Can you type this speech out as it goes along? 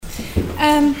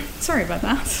Sorry about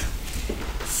that.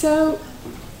 So,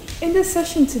 in this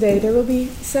session today, there will be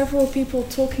several people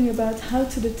talking about how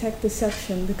to detect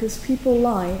deception, because people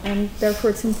lie, and therefore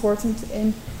it's important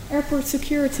in airport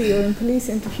security or in police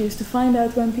interviews to find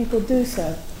out when people do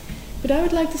so. But I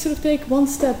would like to sort of take one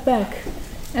step back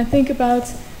and think about,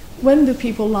 when do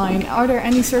people lie, and are there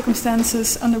any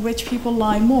circumstances under which people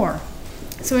lie more?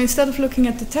 So instead of looking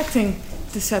at detecting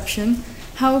deception,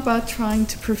 how about trying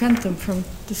to prevent them from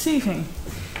deceiving?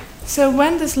 So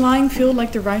when does lying feel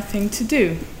like the right thing to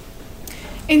do?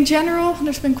 In general,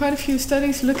 there's been quite a few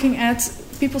studies looking at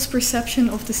people's perception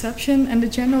of deception, and the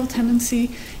general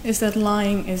tendency is that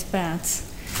lying is bad.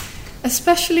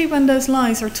 Especially when those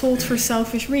lies are told for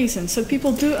selfish reasons. So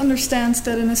people do understand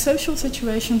that in a social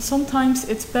situation, sometimes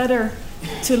it's better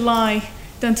to lie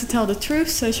than to tell the truth.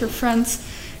 So if your friend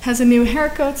has a new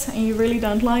haircut and you really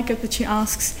don't like it, but she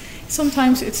asks,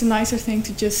 sometimes it's a nicer thing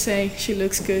to just say she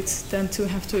looks good than to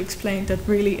have to explain that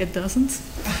really it doesn't.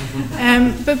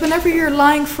 But whenever you're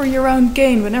lying for your own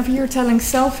gain, whenever you're telling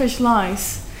selfish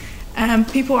lies,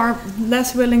 people are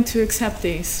less willing to accept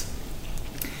these.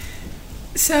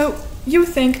 So you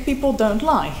think people don't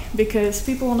lie because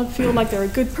people want to feel like they're a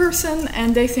good person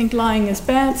and they think lying is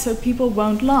bad, so people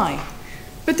won't lie.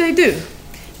 But they do.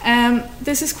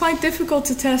 This is quite difficult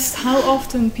to test how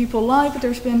often people lie, but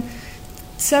there's been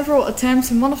several attempts,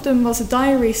 and one of them was a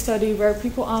diary study where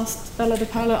Bella De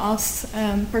Paulo asked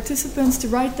participants to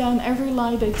write down every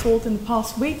lie they told in the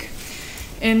past week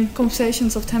in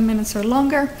conversations of 10 minutes or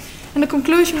longer. And the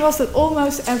conclusion was that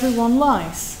almost everyone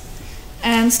lies.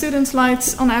 And students lied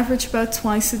on average about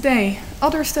twice a day.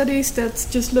 Other studies that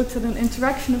just looked at an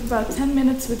interaction of about 10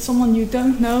 minutes with someone you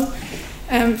don't know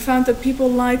found that people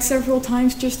lied several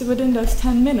times just within those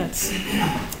 10 minutes.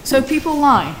 So people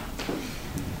lie.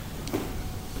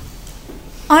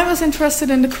 I was interested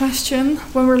in the question,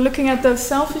 when we're looking at those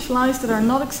selfish lies that are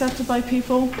not accepted by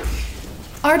people,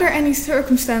 are there any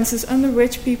circumstances under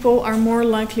which people are more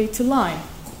likely to lie?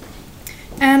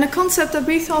 And a concept that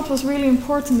we thought was really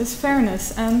important is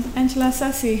fairness, and Angela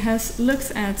Sasse has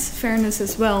looked at fairness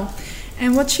as well.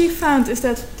 And what she found is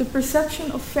that the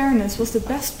perception of fairness was the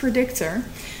best predictor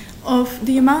of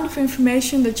the amount of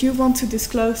information that you want to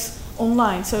disclose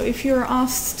online. So if you're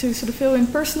asked to sort of fill in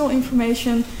personal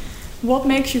information, what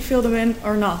makes you fill them in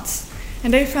or not?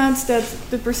 And they found that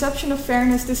the perception of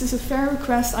fairness, this is a fair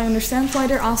request, I understand why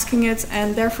they're asking it,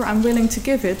 and therefore I'm willing to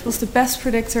give it, was the best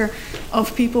predictor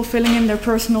of people filling in their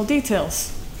personal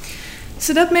details.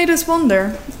 So that made us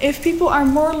wonder, if people are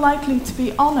more likely to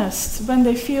be honest when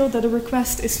they feel that a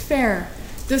request is fair,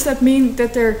 does that mean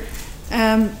that they're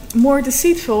more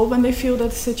deceitful when they feel that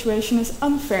the situation is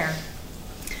unfair?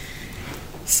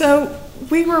 So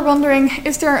we were wondering,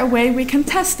 is there a way we can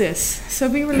test this? So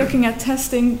we were looking at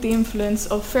testing the influence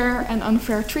of fair and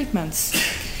unfair treatments.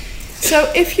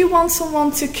 So if you want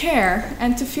someone to care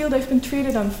and to feel they've been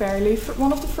treated unfairly,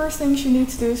 one of the first things you need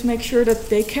to do is make sure that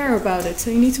they care about it.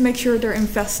 So you need to make sure they're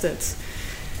invested.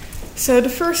 So the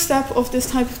first step of this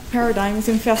type of paradigm is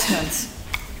investment.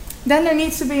 Then there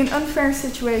needs to be an unfair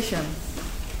situation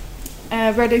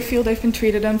where they feel they've been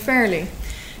treated unfairly.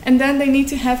 And then they need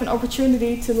to have an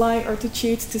opportunity to lie or to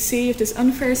cheat to see if this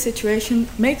unfair situation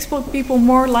makes people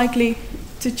more likely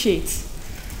to cheat.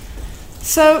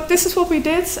 So this is what we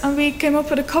did, and we came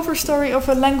up with a cover story of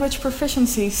a language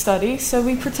proficiency study. So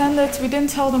we didn't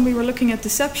tell them we were looking at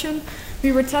deception.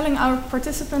 We were telling our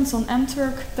participants on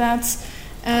MTurk that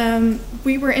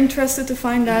we were interested to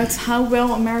find out how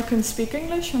well Americans speak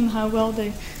English and how well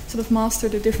they sort of master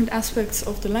the different aspects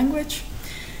of the language.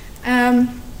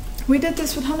 We did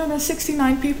this with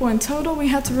 169 people in total. We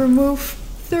had to remove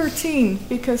 13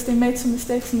 because they made some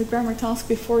mistakes in the grammar task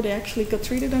before they actually got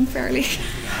treated unfairly.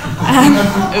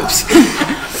 Oops.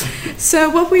 So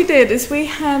what we did is we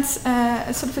had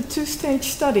a sort of a two-stage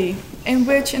study in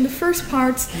which in the first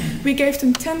part we gave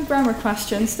them 10 grammar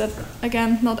questions that,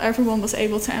 again, not everyone was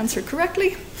able to answer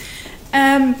correctly.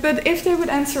 But if they would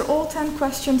answer all 10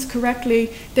 questions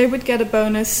correctly, they would get a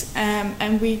bonus,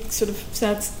 and we sort of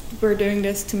said, we're doing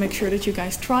this to make sure that you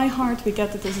guys try hard. We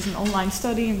get that this is an online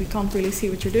study and we can't really see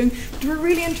what you're doing, but we're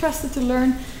really interested to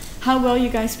learn how well you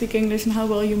guys speak English and how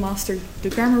well you master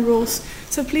the grammar rules,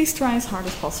 so please try as hard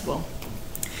as possible.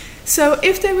 So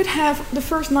if they would have the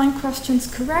first 9 questions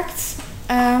correct,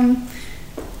 on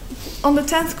the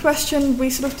 10th question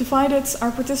we sort of divided our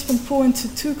participant pool into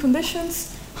 2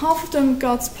 conditions. Half of them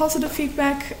got positive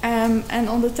feedback, and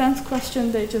on the 10th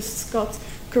question they just got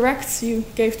correct, you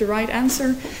gave the right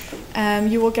answer,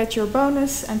 you will get your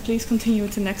bonus, and please continue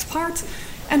with the next part.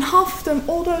 And half of them,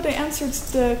 although they answered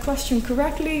the question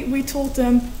correctly, we told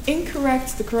them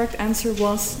incorrect. The correct answer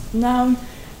was noun.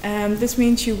 This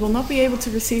means you will not be able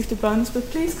to receive the bonus, but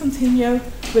please continue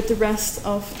with the rest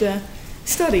of the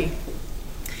study.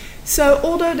 So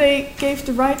although they gave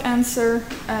the right answer,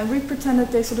 we pretended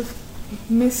they sort of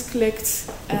misclicked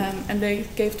and they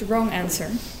gave the wrong answer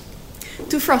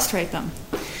to frustrate them.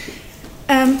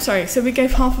 So we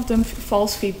gave half of them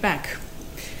false feedback.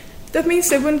 That means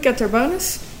they wouldn't get their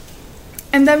bonus.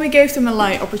 And then we gave them a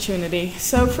lie opportunity.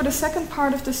 So for the second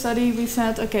part of the study, we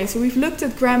said, okay, so we've looked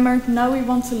at grammar. Now we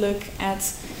want to look at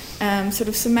sort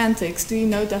of semantics. Do you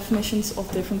know definitions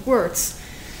of different words?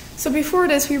 So before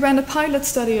this, we ran a pilot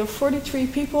study of 43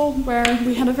 people where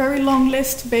we had a very long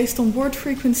list based on word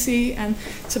frequency and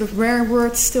sort of rare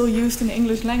words still used in the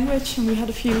English language. And we had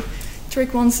a few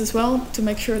trick ones as well to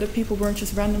make sure that people weren't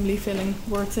just randomly filling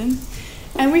words in.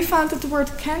 And we found that the word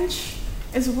kench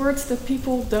is a word that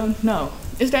people don't know.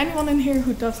 Is there anyone in here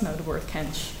who does know the word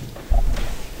kench?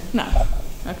 No.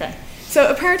 Okay. So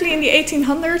apparently in the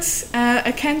 1800s,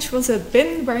 a kench was a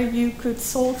bin where you could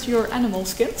salt your animal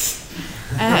skins,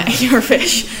 your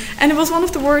fish. And it was one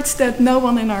of the words that no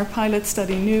one in our pilot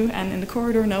study knew, and in the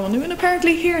corridor no one knew, and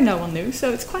apparently here no one knew.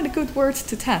 So it's quite a good word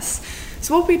to test.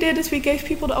 So what we did is we gave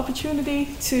people the opportunity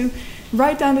to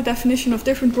write down the definition of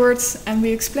different words, and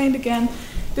we explained again,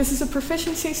 this is a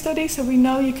proficiency study, so we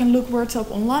know you can look words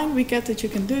up online. We get that you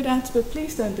can do that, but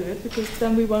please don't do it, because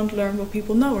then we won't learn what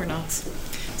people know or not.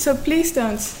 So please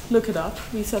don't look it up.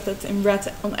 We said that in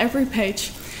red on every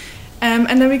page.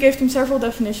 And then we gave them several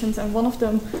definitions, and one of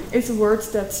them is a word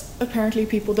that apparently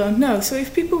people don't know. So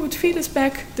if people would feed us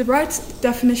back the right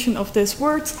definition of this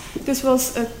word, this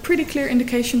was a pretty clear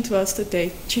indication to us that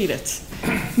they cheated.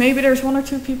 Maybe there's one or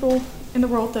two people in the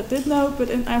world that did know,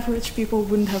 but on average people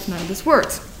wouldn't have known this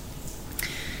word.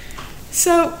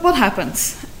 So what happened?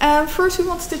 First we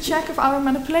wanted to check if our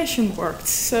manipulation worked.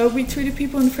 So we treated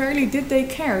people unfairly. Did they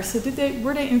care? So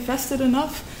were they invested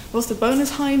enough? Was the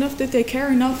bonus high enough? Did they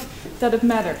care enough that it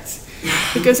mattered?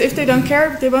 Because if they don't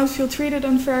care, they won't feel treated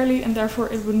unfairly, and therefore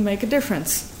it wouldn't make a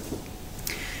difference.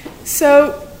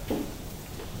 So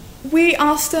we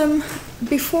asked them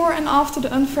before and after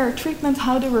the unfair treatment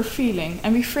how they were feeling,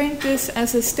 and we framed this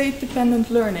as a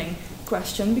state-dependent learning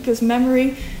question, because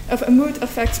memory of a mood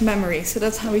affects memory. So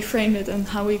that's how we framed it and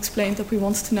how we explained that we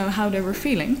wanted to know how they were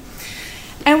feeling.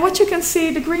 And what you can see,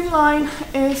 the green line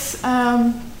is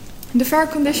the fair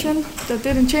condition. That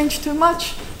didn't change too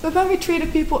much, but when we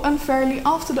treated people unfairly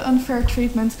after the unfair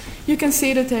treatment, you can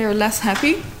see that they are less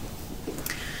happy.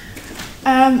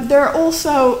 They're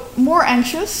also more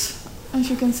anxious, as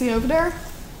you can see over there.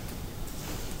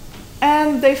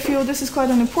 And they feel, this is quite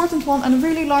an important one, and a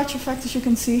really large effect, as you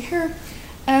can see here,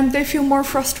 and they feel more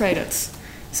frustrated.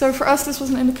 So for us, this was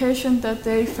an indication that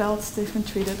they felt they've been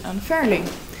treated unfairly.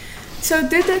 So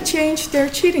did that change their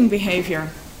cheating behavior?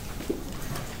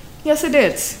 Yes, it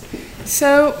did.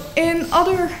 So in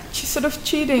other sort of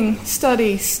cheating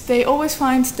studies, they always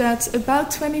find that about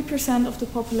 20% of the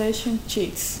population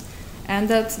cheats. And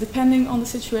that depending on the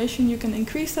situation, you can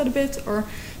increase that a bit or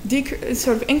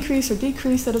sort of increase or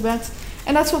decrease that a bit.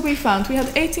 And that's what we found. We had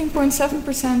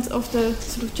 18.7% of the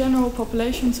sort of general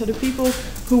population, so the people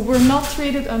who were not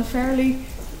treated unfairly,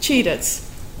 cheated.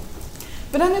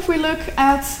 But then if we look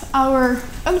at our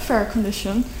unfair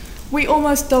condition, we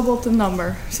almost doubled the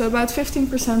number. So about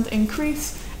 15%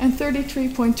 increase, and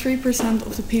 33.3%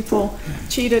 of the people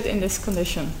cheated in this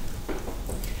condition.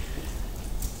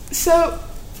 So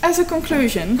as a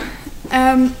conclusion,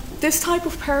 this type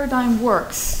of paradigm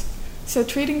works. So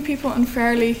treating people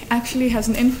unfairly actually has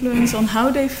an influence on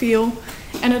how they feel,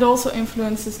 and it also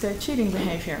influences their cheating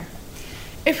behavior.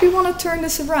 If we want to turn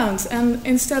this around, and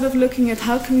instead of looking at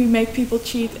how can we make people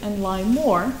cheat and lie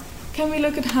more, can we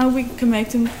look at how we can make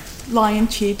them lie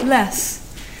and cheat less?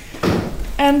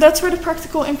 And that's where the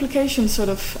practical implication sort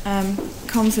of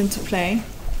comes into play.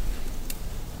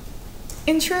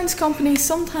 Insurance companies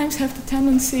sometimes have the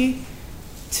tendency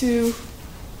to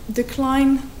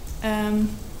decline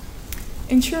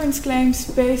insurance claims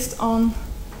based on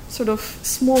sort of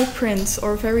small print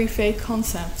or very vague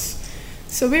concepts.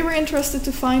 So we were interested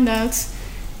to find out,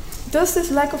 does this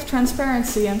lack of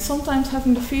transparency and sometimes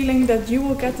having the feeling that you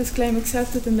will get this claim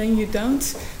accepted and then you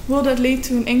don't, will that lead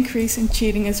to an increase in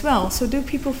cheating as well? So do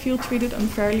people feel treated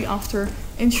unfairly after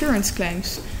insurance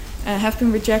claims have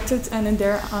been rejected and in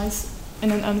their eyes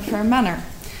in an unfair manner?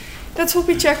 That's what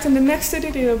we checked in the next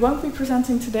study that I won't be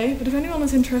presenting today, but if anyone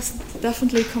is interested,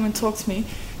 definitely come and talk to me.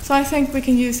 So I think we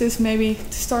can use this maybe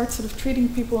to start sort of treating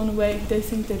people in a way they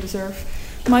think they deserve.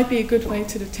 Might be a good way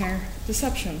to deter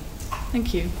deception.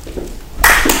 Thank you.